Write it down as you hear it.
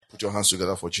Put your hands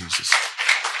together for Jesus.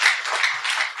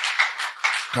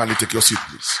 Kindly take your seat,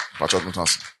 please. Patrick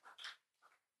Mutansi.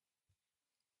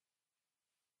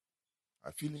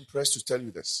 I feel impressed to tell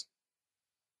you this.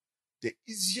 The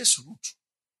easiest route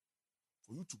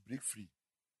for you to break free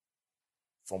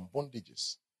from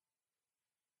bondages,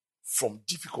 from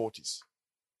difficulties,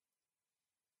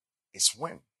 is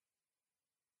when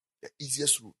the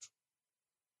easiest route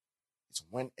is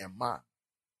when a man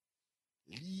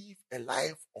live a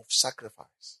life of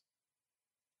sacrifice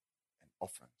and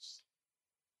offerings.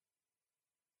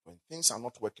 When things are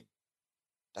not working,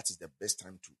 that is the best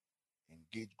time to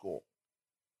engage God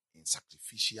in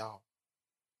sacrificial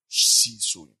seed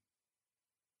sowing.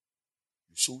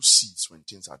 You sow seeds when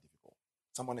things are difficult.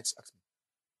 Someone asked me,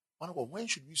 man of God, when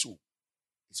should we sow?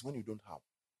 It's when you don't have,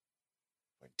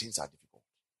 when things are difficult.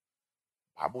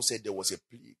 The Bible said there was a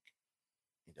plague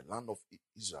in the land of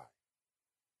Israel.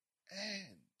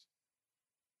 And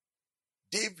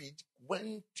David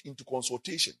went into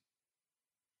consultation.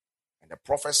 And the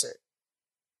prophet said,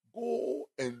 go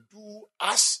and do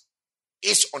as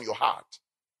is on your heart.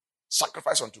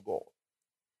 Sacrifice unto God.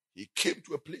 He came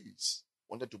to a place,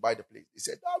 wanted to buy the place. He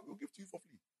said, I will give to you for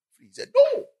free. He said,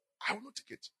 no, I will not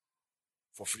take it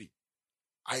for free.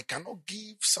 I cannot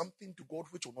give something to God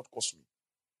which will not cost me.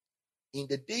 In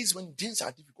the days when things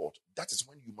are difficult, that is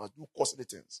when you must do costly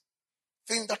things.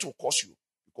 Things that will cost you,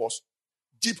 because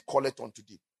deep calleth unto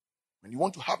deep. When you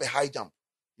want to have a high jump,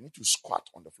 you need to squat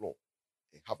on the floor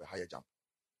and have a higher jump.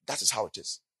 That is how it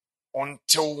is.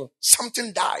 Until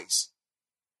something dies,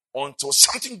 until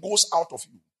something goes out of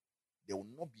you, there will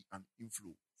not be an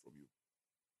inflow from you.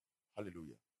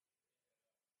 Hallelujah.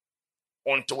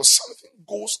 Until something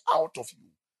goes out of you,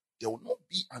 there will not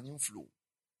be an inflow.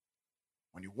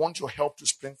 When you want your help to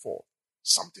spring forth,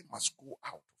 something must go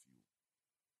out of you.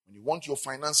 When you want your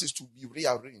finances to be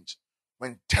rearranged,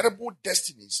 when terrible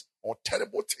destinies or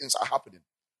terrible things are happening,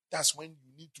 that's when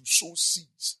you need to sow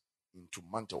seeds into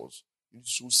mantles. You need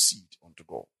to sow seed unto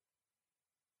God.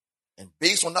 And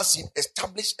based on that seed,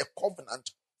 establish a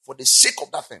covenant for the sake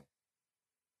of that thing.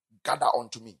 Gather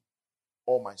unto me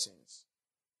all my sins,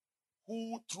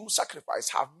 who through sacrifice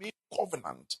have made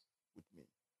covenant with me.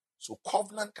 So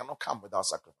covenant cannot come without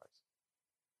sacrifice.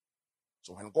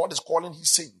 So when God is calling his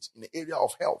saints in the area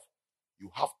of health,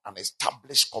 you have an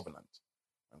established covenant.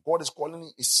 When God is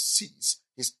calling his saints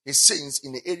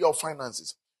in the area of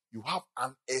finances, you have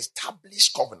an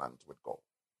established covenant with God.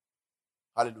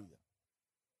 Hallelujah.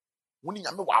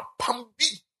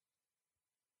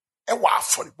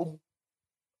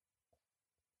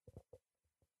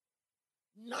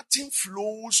 Nothing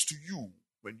flows to you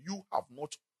when you have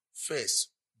not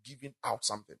first given out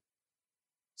something.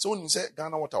 So when you say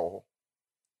Ghana water,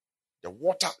 the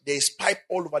water, there is pipe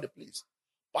all over the place.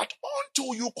 But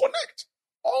until you connect,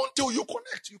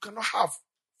 you cannot have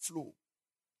flow.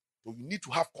 So you need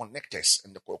to have connectors,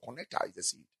 and the connector is the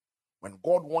seed. When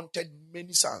God wanted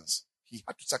many sons, he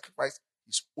had to sacrifice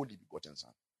his only begotten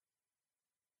son.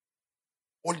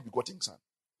 Only begotten son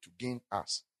to gain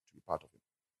us to be part of it.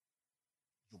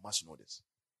 You must know this.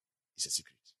 It's a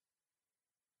secret.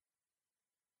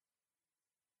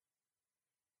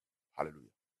 Hallelujah.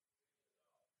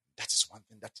 That is one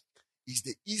thing that is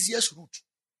the easiest route.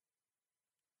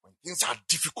 When things are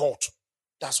difficult,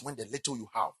 that's when the little you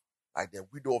have, like the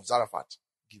widow of Zarephath,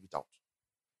 give it out.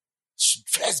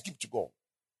 First give to God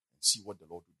and see what the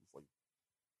Lord will do for you.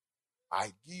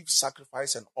 I give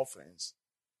sacrifice and offerings.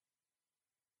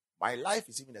 My life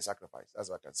is even a sacrifice. That's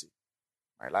what I can say.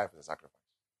 My life is a sacrifice.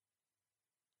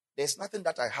 There's nothing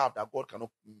that I have that God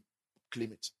cannot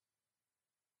claim it.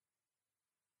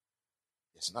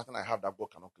 There's nothing I have that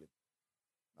God cannot claim.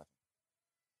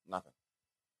 Nothing.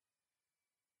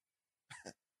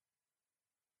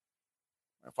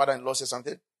 My father-in-law said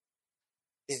something.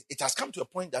 It has come to a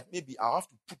point that maybe I have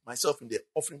to put myself in the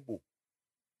offering bowl.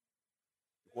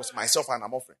 Because myself and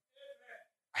I'm offering.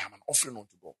 I am an offering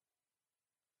unto God.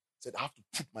 He said I have to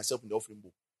put myself in the offering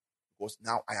bowl. Because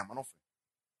now I am an offering.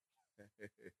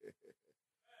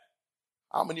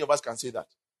 How many of us can say that?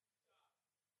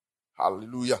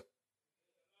 Hallelujah.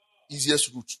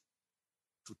 Easiest route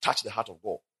to touch the heart of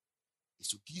God is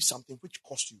to give something which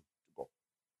costs you to God.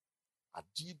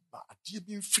 Adi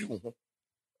being free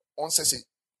on says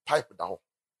pipe down.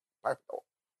 Pipe down.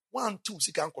 1, 2,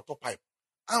 sika nkoto pipe.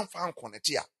 Amfa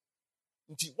nkonetia.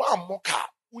 Nti wa moka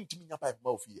untimi nya pipe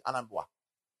ma ofie anandoa.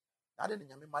 Na de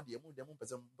nyame ma de mu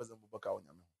pese baka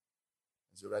onyame.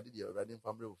 Nso radi de radi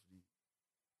family ofie.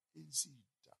 Insida.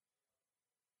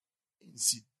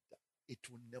 It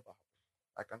will never happen.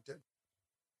 I can tell you.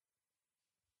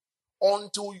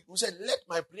 until you said, let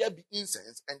my prayer be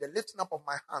incense and the lifting up of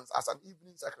my hands as an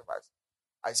evening sacrifice.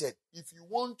 I said, if you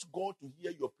want God to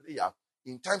hear your prayer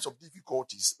in times of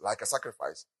difficulties like a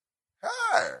sacrifice,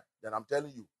 then I'm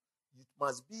telling you, it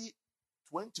must be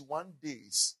 21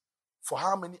 days. For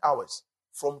how many hours?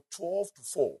 From 12 to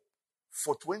 4.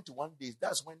 For 21 days,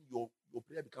 that's when your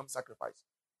prayer becomes sacrifice.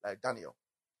 Like Daniel.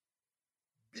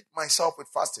 Beat myself with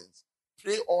fastings.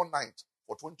 Pray all night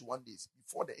for 21 days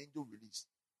before the angel released.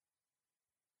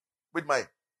 With my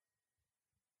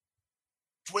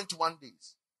 21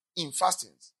 days in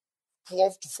fastings,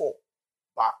 12 to 4.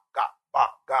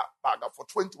 Baga for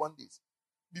 21 days.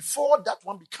 Before that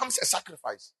one becomes a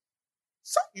sacrifice.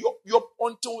 So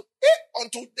until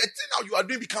the thing now you are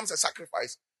doing becomes a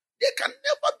sacrifice, there can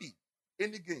never be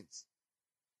any gains.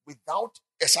 Without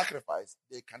a sacrifice,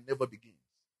 there can never be gains.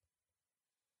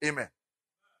 Amen.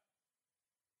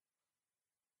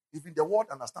 Even the world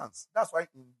understands. That's why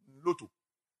in lotto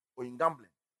or in gambling,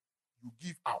 you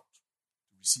give out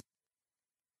to receive.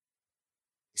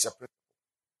 It's a principle.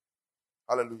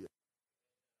 Hallelujah.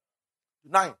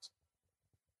 Tonight,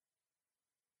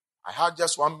 I had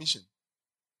just one mission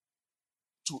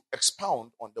to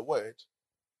expound on the word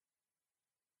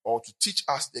or to teach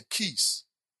us the keys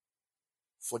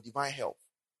for divine health.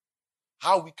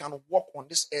 How we can walk on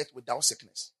this earth without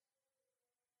sickness.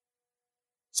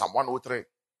 Psalm 103,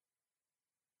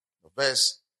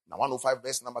 verse 105,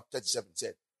 verse number 37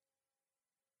 said,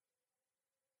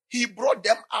 He brought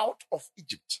them out of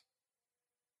Egypt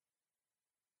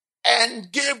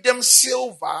and gave them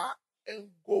silver and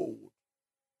gold,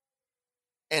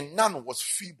 and none was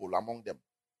feeble among them.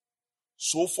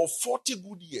 So for 40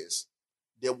 good years,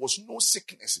 there was no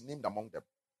sickness named among them,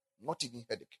 not even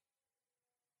headache.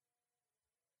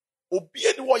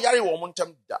 Obieni wo yare wo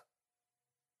montem da.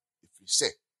 If we say,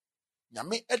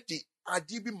 nyame edi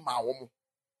adi bi ma wo mo,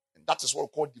 and that is what we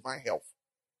call divine health.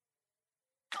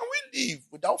 Can we live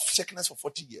without sickness for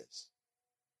 40 years?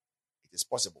 It is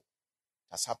possible.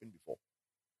 It has happened before.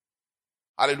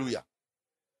 Hallelujah.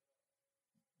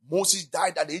 Moses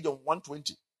died at the age of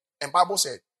 120. And Bible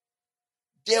said,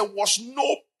 there was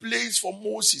no place for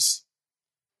Moses.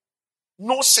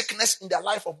 No sickness in the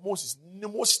life of Moses.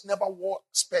 Moses never wore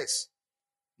specs,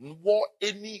 wore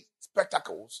any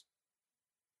spectacles.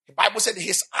 The Bible said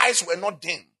his eyes were not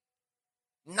dim.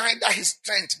 Neither his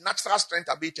strength, natural strength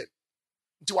abated.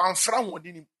 Until I'm from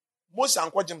within Moses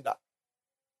and Kwajim that.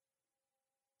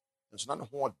 There's none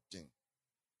of one thing.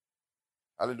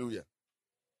 Hallelujah.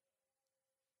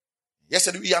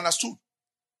 Yesterday we understood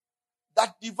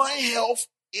that divine health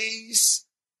is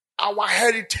our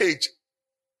heritage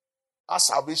as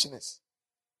salvation is.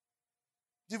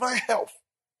 Divine health.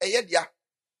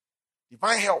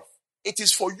 Divine health. It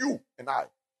is for you and I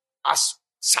as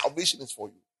salvation is for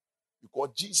you. Because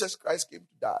Jesus Christ came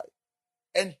to die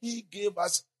and he gave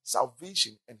us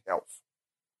salvation and health.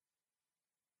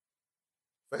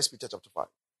 1 Peter chapter 5.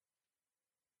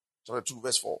 Chapter 2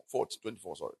 verse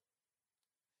 24, sorry.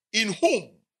 In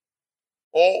whom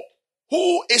or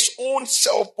who his own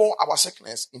self bore our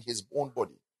sickness in his own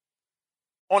body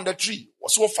on the tree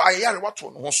was so fire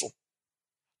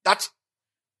that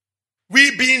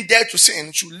we being dead to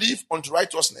sin should live unto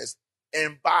righteousness,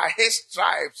 and by his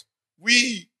stripes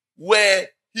we were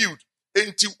healed.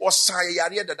 It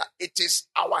is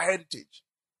our heritage.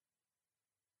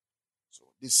 So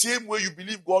the same way you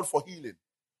believe God for healing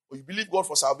or you believe God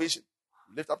for salvation,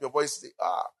 you lift up your voice and say,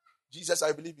 Jesus,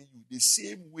 I believe in you. The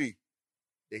same way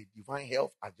the divine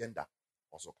health agenda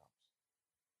also comes.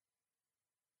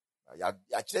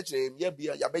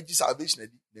 Salvation,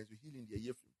 there's healing the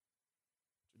year.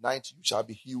 Tonight you shall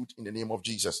be healed in the name of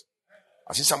Jesus.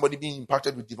 I see somebody being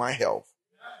impacted with divine health.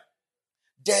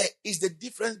 There is the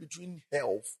difference between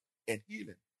health and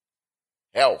healing.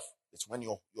 Health is when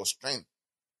your strength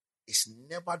is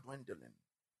never dwindling.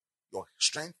 Your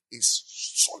strength is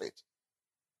solid.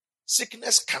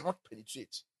 Sickness cannot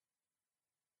penetrate.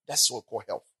 That's what we call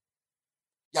health.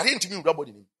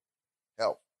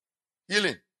 Health.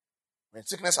 Healing. When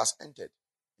sickness has entered,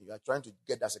 you are trying to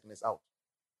get that sickness out.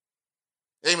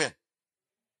 Amen.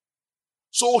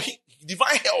 So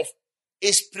divine health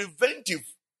is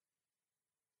preventive.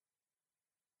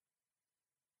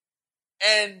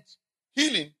 And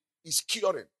healing is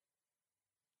curing.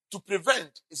 To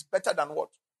prevent is better than what?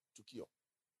 To cure.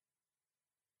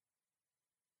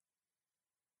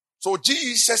 So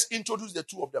Jesus introduced the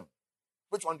two of them.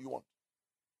 Which one do you want?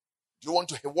 Do you want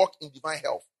to walk in divine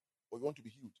health or you want to be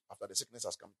healed after the sickness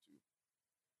has come to you?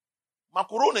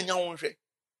 Makorona nyawonhwe.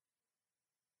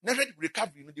 Never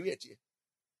recovery no the way here.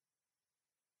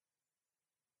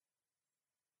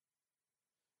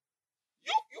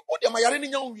 you put them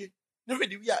in your way. Never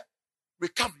do we are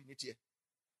recovering it here.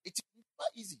 It is never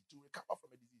easy to recover from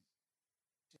a disease.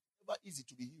 It is never easy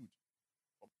to be healed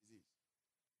from disease.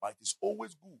 But it is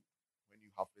always good when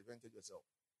you have prevented yourself.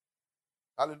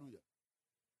 Hallelujah.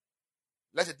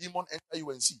 Let a demon enter you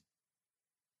and see.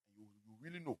 You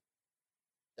really know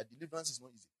that deliverance is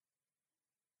not easy.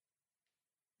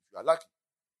 If you are lucky,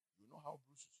 you know how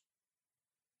bruises.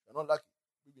 If you are not lucky,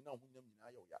 maybe now.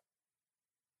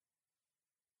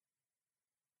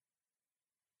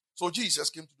 So Jesus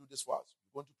came to do this for us.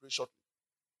 We're going to pray shortly.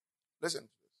 Listen to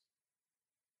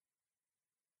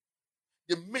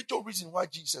this. The major reason why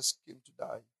Jesus came to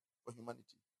die for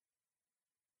humanity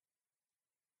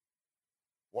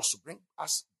was to bring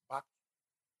us back,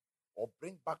 or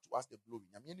bring back to us the glory.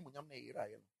 Adam,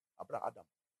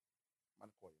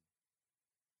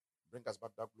 bring us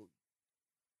back that glory.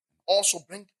 Also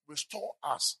restore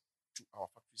us to our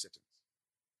factory settings.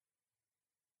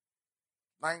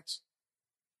 Ninth,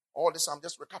 all this I'm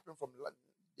just recapping from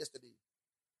yesterday.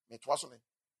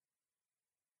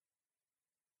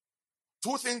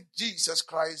 Two things Jesus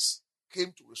Christ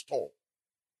came to restore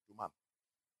to man.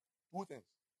 Two things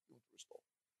he came to restore.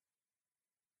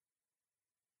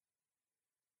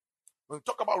 When we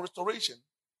talk about restoration,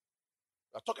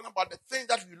 we are talking about the things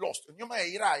that we lost. And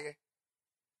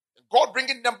God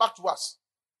bringing them back to us.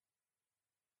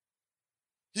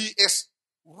 He is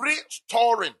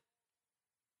restoring.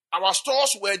 Our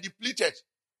stores were depleted.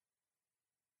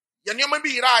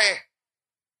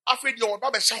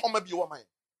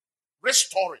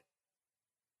 Restoring.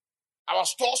 Our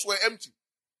stores were empty.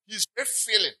 He's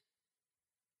refilling.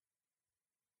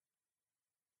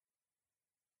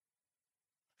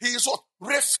 He is what?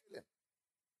 Refilling.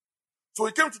 So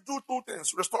he came to do two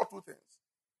things, restore two things.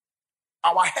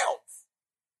 Our health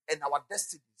and our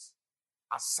destinies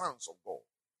as sons of God.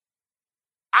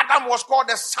 Adam was called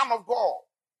the Son of God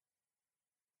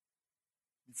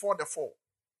before the fall.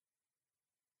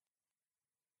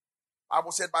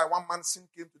 Bible said by one man sin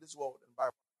came to this world, and by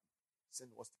one man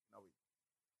sin was taken away.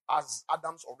 As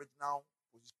Adam's original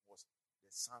position was the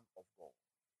Son of God.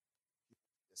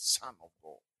 The Son of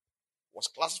God. Was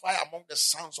classified among the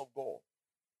sons of God.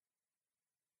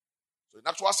 So in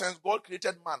actual sense, God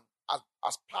created man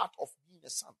as part of being a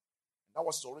son. And that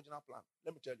was his original plan.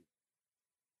 Let me tell you.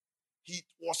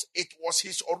 It was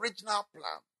his original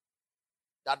plan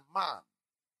that man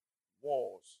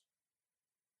was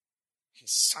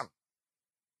his son.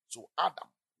 So Adam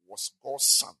was God's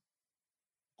son.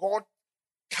 God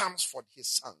comes for his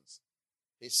sons.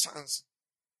 His sons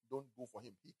don't go for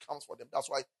him. He comes for them. That's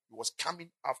why he was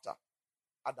coming after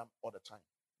Adam all the time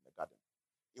in the garden.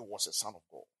 He was a son of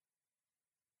God.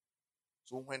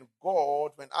 So when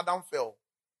Adam fell,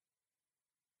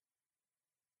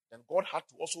 then God had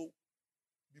to also,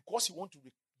 because he wanted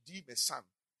to redeem a son,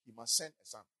 he must send a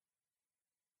son.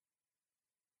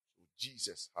 So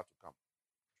Jesus had to come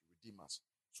to redeem us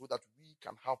so that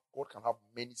God can have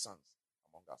many sons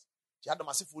among us.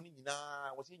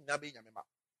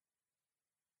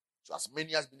 So as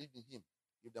many as believe in him,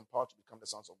 give them power to become the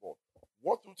sons of God.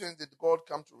 What two things did God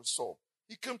come to restore?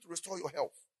 He came to restore your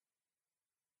health.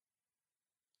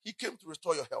 He came to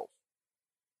restore your health.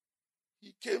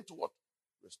 He came to what?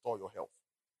 Restore your health.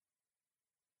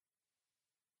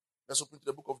 Let's open to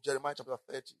the book of Jeremiah chapter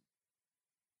 30.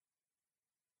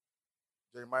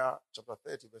 Jeremiah chapter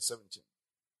 30 verse 17.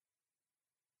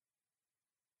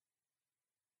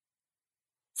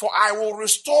 For I will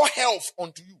restore health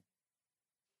unto you.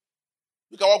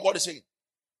 Look at what God is saying.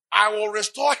 I will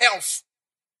restore health.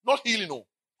 Not healing, no.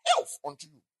 Health unto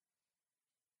you.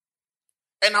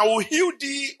 And I will heal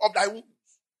thee of thy wounds.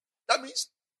 That means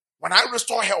when I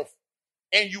restore health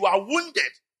and you are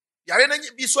wounded, I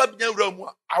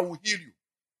will heal you.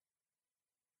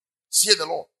 Say the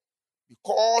Lord.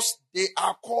 Because they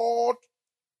call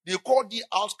thee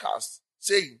outcasts,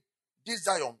 saying, this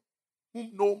Zion,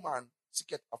 whom no man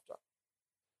seeketh after.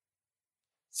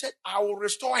 Said, I will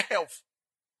restore health.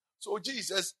 So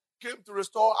Jesus came to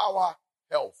restore our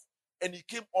health. And he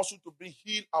came also to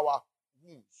heal our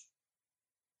wounds.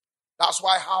 That's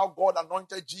why how God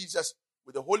anointed Jesus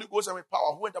with the Holy Ghost and with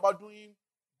power, who went about doing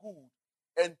good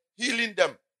and healing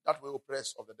them that were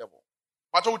oppressed of the devil.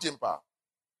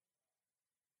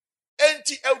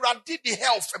 Enti did the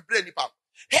health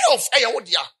health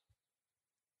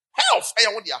health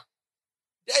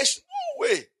there is no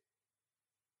way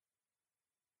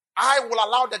I will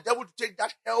allow the devil to take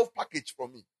that health package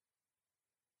from me.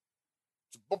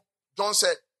 John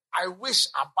said, I wish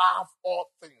above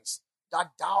all things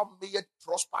that thou mayest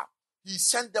prosper. He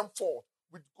sent them forth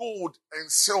with gold and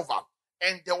silver,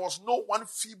 and there was no one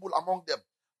feeble among them.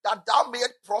 that thou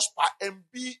mayest prosper and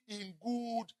be in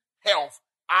good health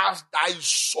as thy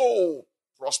soul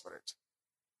prospereth.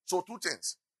 So two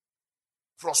things.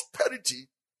 Prosperity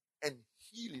and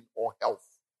healing or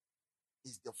health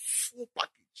is the full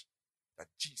package that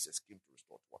Jesus came to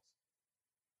restore to us.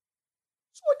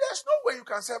 So there's no way you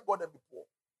can serve God and be poor.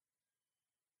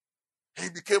 He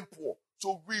became poor,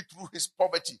 so we through his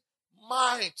poverty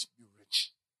might be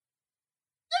rich.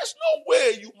 There's no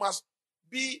way you must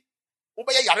be.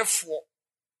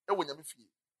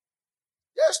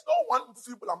 There's no one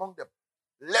feeble among them.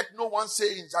 Let no one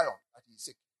say in Zion that he is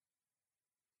sick.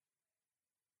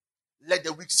 Let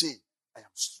the weak say, I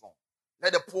am strong.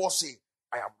 Let the poor say,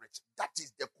 I am rich. That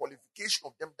is the qualification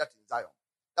of them that in Zion.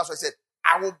 That's why I said,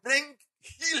 I will bring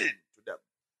healing to them.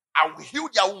 I will heal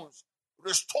their wounds,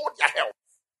 restore their health.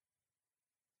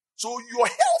 So your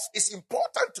health is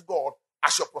important to God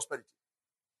as your prosperity.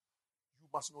 You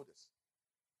must know this.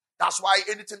 That's why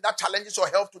anything that challenges your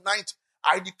health tonight,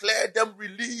 I declare them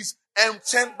release and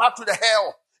send back to the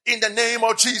hell in the name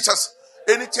of Jesus.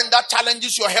 Anything that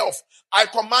challenges your health, I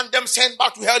command them send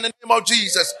back to hell in the name of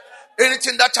Jesus.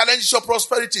 Anything that challenges your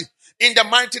prosperity, in the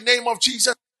mighty name of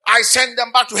Jesus, I send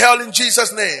them back to hell in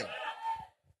Jesus' name.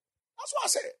 That's what I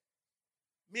said.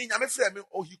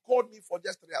 He called me for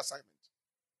just 3 assignments.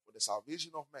 For the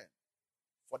salvation of men,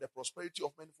 for the prosperity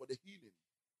of men, for the healing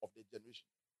of the generation.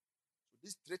 So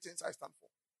these 3 things I stand for.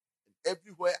 And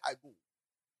everywhere I go,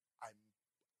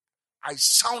 I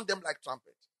sound them like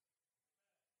trumpet.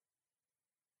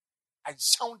 I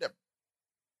sound them.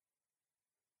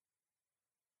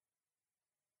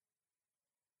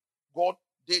 God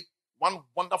did one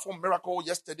wonderful miracle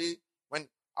yesterday when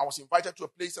I was invited to a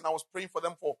place and I was praying for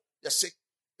them for the sick.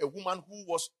 A woman who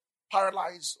was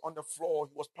paralyzed on the floor.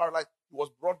 He was paralyzed. He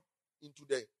was brought into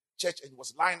the church and he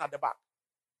was lying at the back.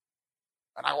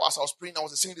 And as I was praying, I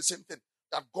was saying the same thing.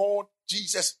 That God,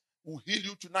 Jesus, will heal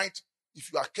you tonight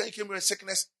if you are carrying with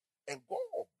sickness. And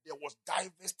God, there was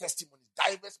diverse testimonies,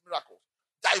 diverse miracles,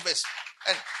 diverse.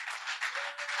 And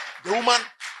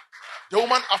the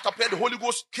woman after prayer, the Holy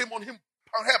Ghost came on him,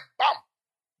 on her, bam,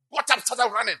 got up,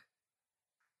 started running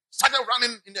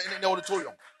in the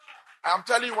auditorium. I am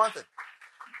telling you one thing.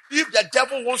 If the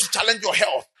devil wants to challenge your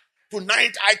health,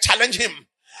 tonight I challenge him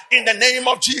in the name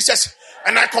of Jesus.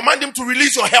 And I command him to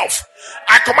release your health.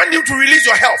 I command him to release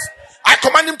your health. I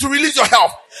command him to release your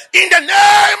health. In the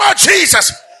name of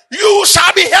Jesus, you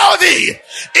shall be healthy.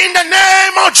 In the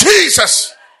name of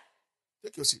Jesus.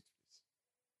 Take your seat.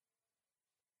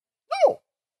 No.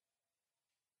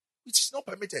 It is not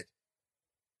permitted.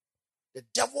 The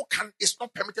devil is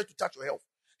not permitted to touch your health.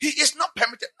 He is not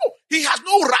permitted. No, he has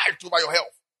no right over your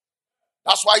health.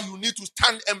 That's why you need to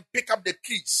stand and pick up the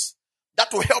keys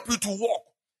that will help you to walk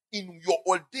in your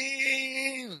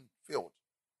ordained field,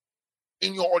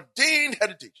 in your ordained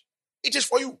heritage. It is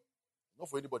for you, not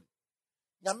for anybody.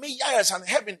 Heaven,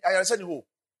 heaven,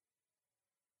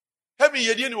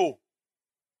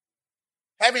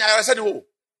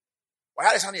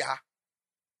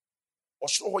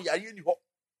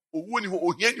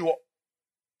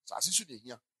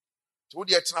 so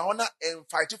they are and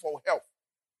fighting for health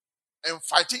and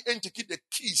fighting and to keep the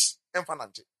keys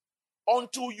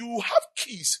until you have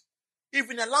keys.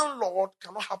 Even a landlord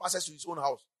cannot have access to his own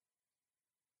house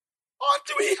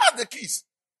until he has the keys.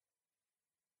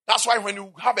 That's why when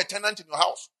you have a tenant in your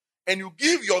house and you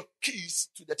give your keys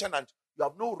to the tenant, you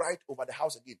have no right over the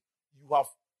house again. You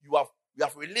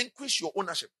have relinquished your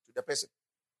ownership to the person.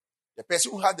 The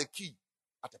person who had the key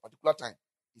at a particular time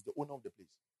is the owner of the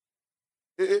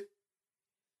place.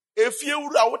 If you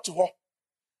were out to her,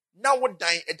 now what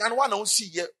dying a dan one see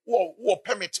ye or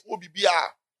permit will be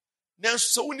now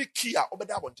so only key over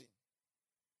that one thing.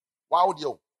 Wow,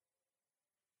 dear.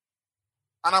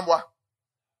 Anambwa.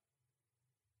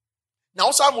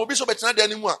 Now some will be so better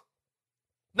than anymore.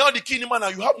 Now the key man,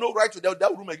 you have no right to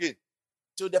that room again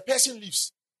till the person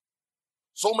leaves.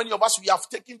 So many of us, we have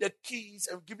taken the keys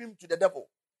and given to the devil,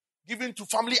 given to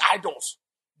family idols,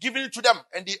 given it to them,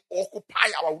 and they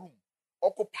occupy our room,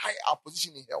 occupy our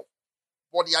position in hell.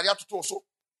 But the area to also,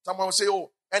 someone will say,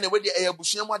 oh, anyway, the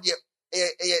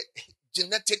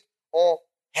genetic or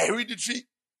hereditary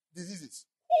diseases.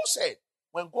 Who said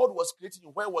when God was creating you,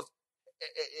 where was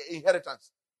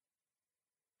inheritance?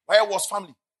 Where was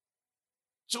family?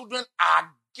 Children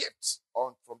are gifts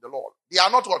from the Lord. They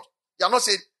are not what? They are not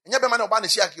saying,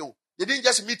 they didn't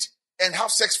just meet and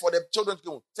have sex for the children to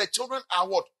go. Say, children are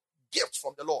what? Gifts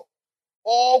from the Lord.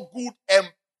 All good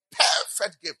and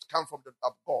perfect gifts come from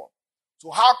God. So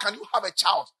how can you have a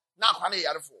child?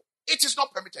 It is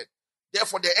not permitted.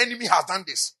 Therefore, the enemy has done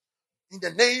this. In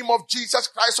the name of Jesus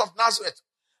Christ of Nazareth,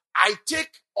 I take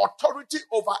authority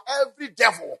over every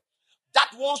devil that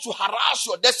wants to harass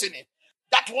your destiny,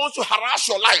 that wants to harass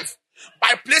your life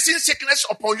by placing sickness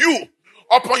upon you,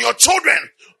 upon your children,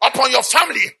 upon your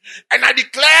family. And I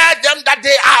declare them that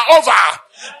they are over.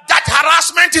 That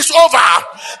harassment is over.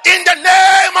 In the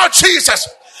name of Jesus,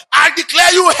 I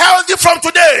declare you healthy from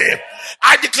today.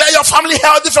 I declare your family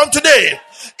healthy from today.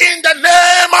 In the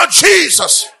name of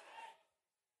Jesus.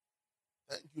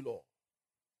 Thank you, Lord.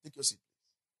 Take your seat.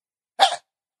 Hey,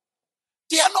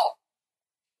 they are not.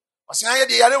 I say, I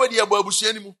had already a babu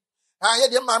shenimu. I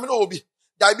had your mammy obi.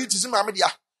 Diabetes in mammy dia.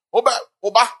 Oba,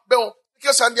 bell,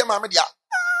 because I'm dear mammy dia.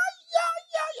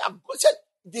 Yeah. God said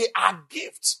they are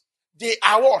gifts. They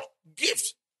are what?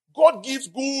 Gifts. God gives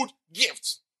good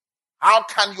gifts. How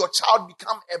can your child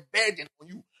become a burden on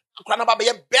you? Be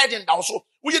a burden also.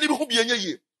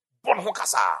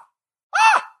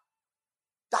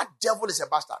 That devil is a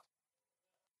bastard.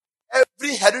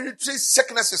 Every hereditary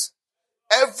sicknesses,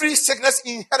 every sickness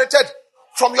inherited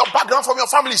from your background, from your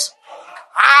families,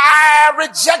 I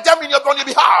reject them on your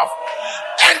behalf.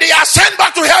 And they are sent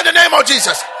back to hell in the name of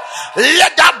Jesus.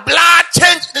 Let that blood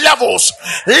change levels.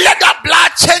 Let that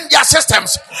blood change their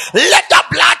systems. Let that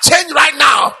blood change right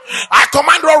now. I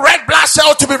command your red blood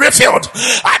cell to be refilled.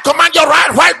 I command your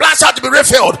white blood cell to be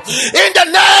refilled. In the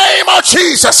name of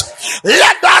Jesus,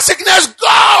 let that sickness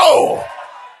go.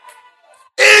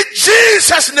 In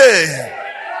Jesus' name.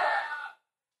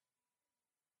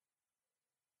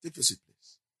 Take your seat,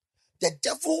 please. The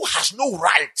devil has no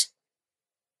right.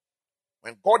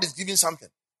 When God is giving something,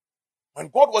 when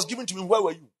God was giving to me, where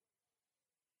were you?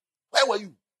 Where were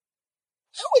you?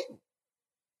 Where were you?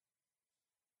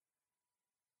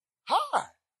 Hi.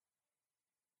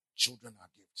 Children are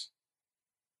gifts.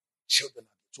 Children are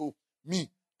gifts. So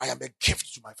me, I am a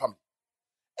gift to my family.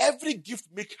 Every gift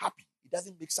makes happy. It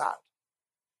doesn't make sad.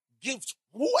 Gift,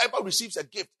 whoever receives a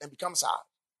gift and becomes sad,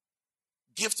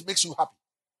 gift makes you happy.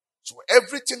 So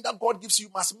everything that God gives you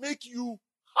must make you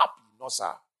happy, not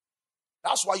sad.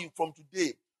 That's why from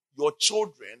today, your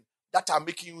children that are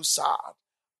making you sad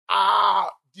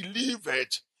are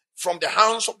delivered from the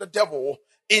hands of the devil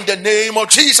in the name of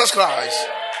Jesus Christ.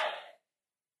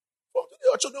 From today,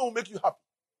 your children will make you happy.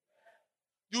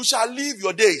 You shall live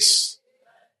your days.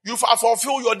 You shall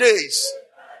fulfill your days.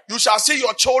 You shall see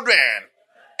your children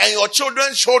and your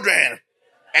children's children,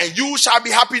 and you shall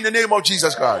be happy in the name of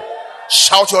Jesus Christ.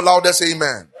 Shout your loudest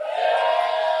amen.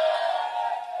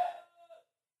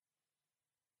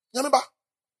 Remember?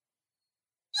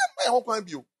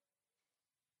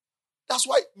 That's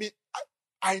why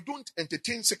I don't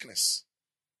entertain sickness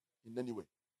in any way.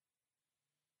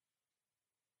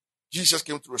 Jesus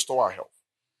came to restore our health.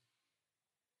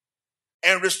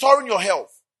 And restoring your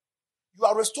health, you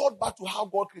are restored back to how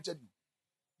God created you.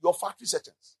 Your factory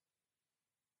settings.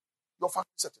 Your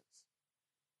factory settings.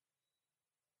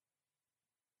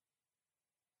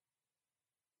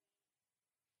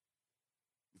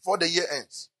 Before the year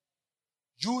ends,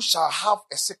 you shall have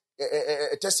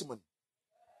a testimony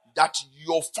that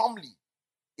your family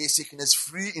is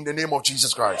sickness-free in the name of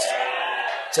Jesus Christ.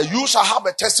 So you shall have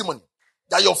a testimony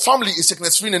that your family is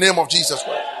sickness-free in the name of Jesus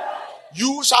Christ.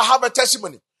 You shall have a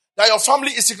testimony that your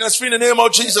family is sickness-free in the name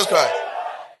of Jesus Christ.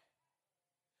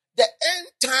 The end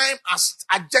time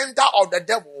agenda of the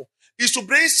devil is to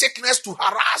bring sickness to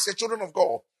harass the children of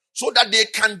God so that they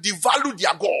can devalue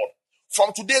their God.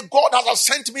 From today, God has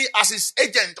sent me as his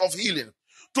agent of healing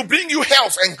to bring you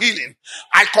health and healing.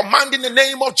 I command in the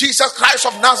name of Jesus Christ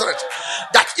of Nazareth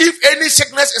that if any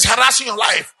sickness is harassing your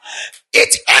life,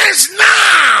 it ends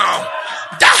now.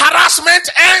 The harassment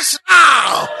ends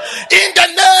now. In the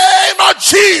name of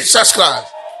Jesus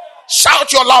Christ.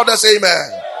 Shout your loudest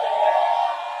amen.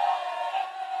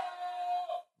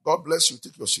 God bless you.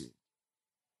 Take your seat.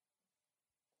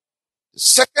 The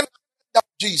second of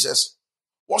Jesus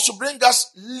was to bring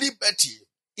us liberty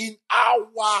in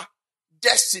our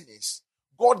destinies.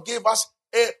 God gave us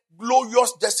a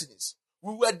glorious destinies.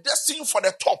 We were destined for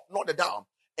the top, not the down.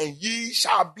 And ye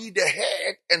shall be the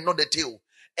head and not the tail.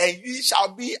 And ye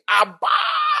shall be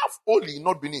above only,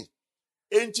 not beneath.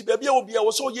 That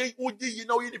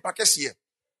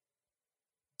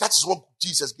is what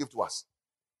Jesus gave to us.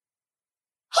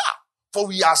 For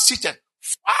we are seated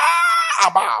far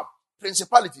above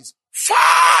principalities,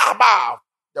 far above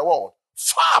the world,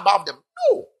 far above them.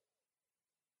 No.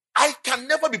 I can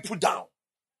never be put down.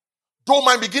 Though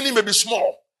my beginning may be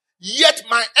small, yet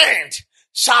my end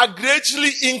shall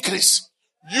greatly increase.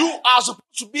 You are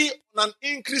supposed to be on an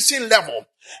increasing level.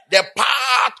 The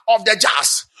path of the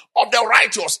just, of the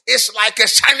righteous, is like a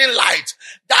shining light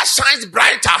that shines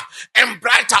brighter and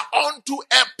brighter unto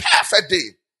a perfect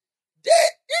day.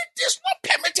 It is not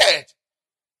permitted.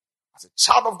 As a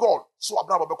child of God, so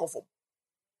Abraham will conform.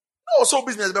 No, so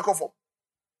business will conform.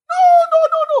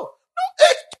 No.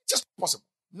 It's just possible.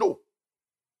 No.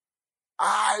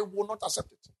 I will not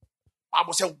accept it.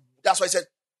 Bible said, that's why I said,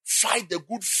 fight the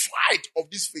good fight of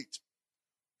this faith.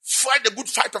 Fight the good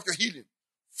fight of your healing.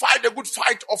 Fight the good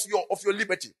fight of your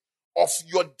liberty, of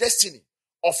your destiny,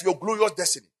 of your glorious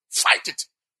destiny. Fight it.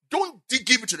 Don't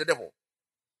give it to the devil.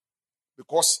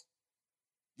 Because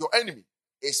your enemy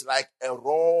is like a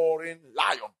roaring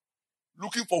lion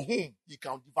looking for whom he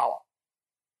can devour.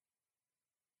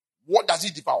 What does he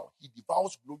devour? He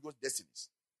devours glorious destinies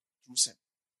through sin.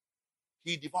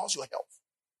 He devours your health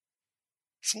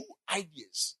through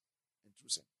ideas and through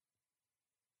sin.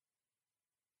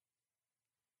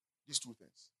 These two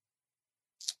things.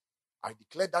 I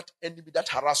declare that enemy that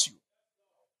harass you,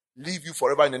 leave you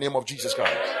forever in the name of Jesus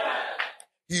Christ.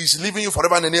 He is leaving you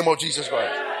forever in the name of Jesus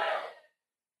Christ.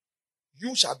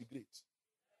 You shall be great.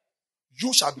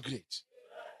 You shall be great.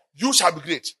 You shall be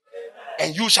great.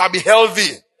 And you shall be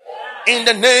healthy. In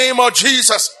the name of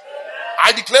Jesus.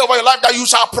 I declare over your life that you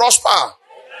shall prosper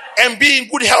and be in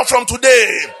good health from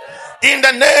today. In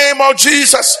the name of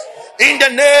Jesus. In the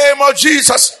name of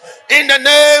Jesus. In the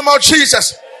name of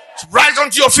Jesus. Rise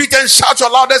onto your feet and shout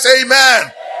your loudest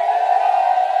amen.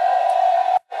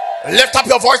 Lift up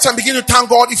your voice and begin to thank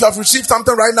God. If you have received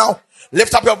something right now,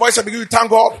 lift up your voice and begin to thank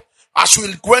God as we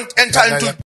enter into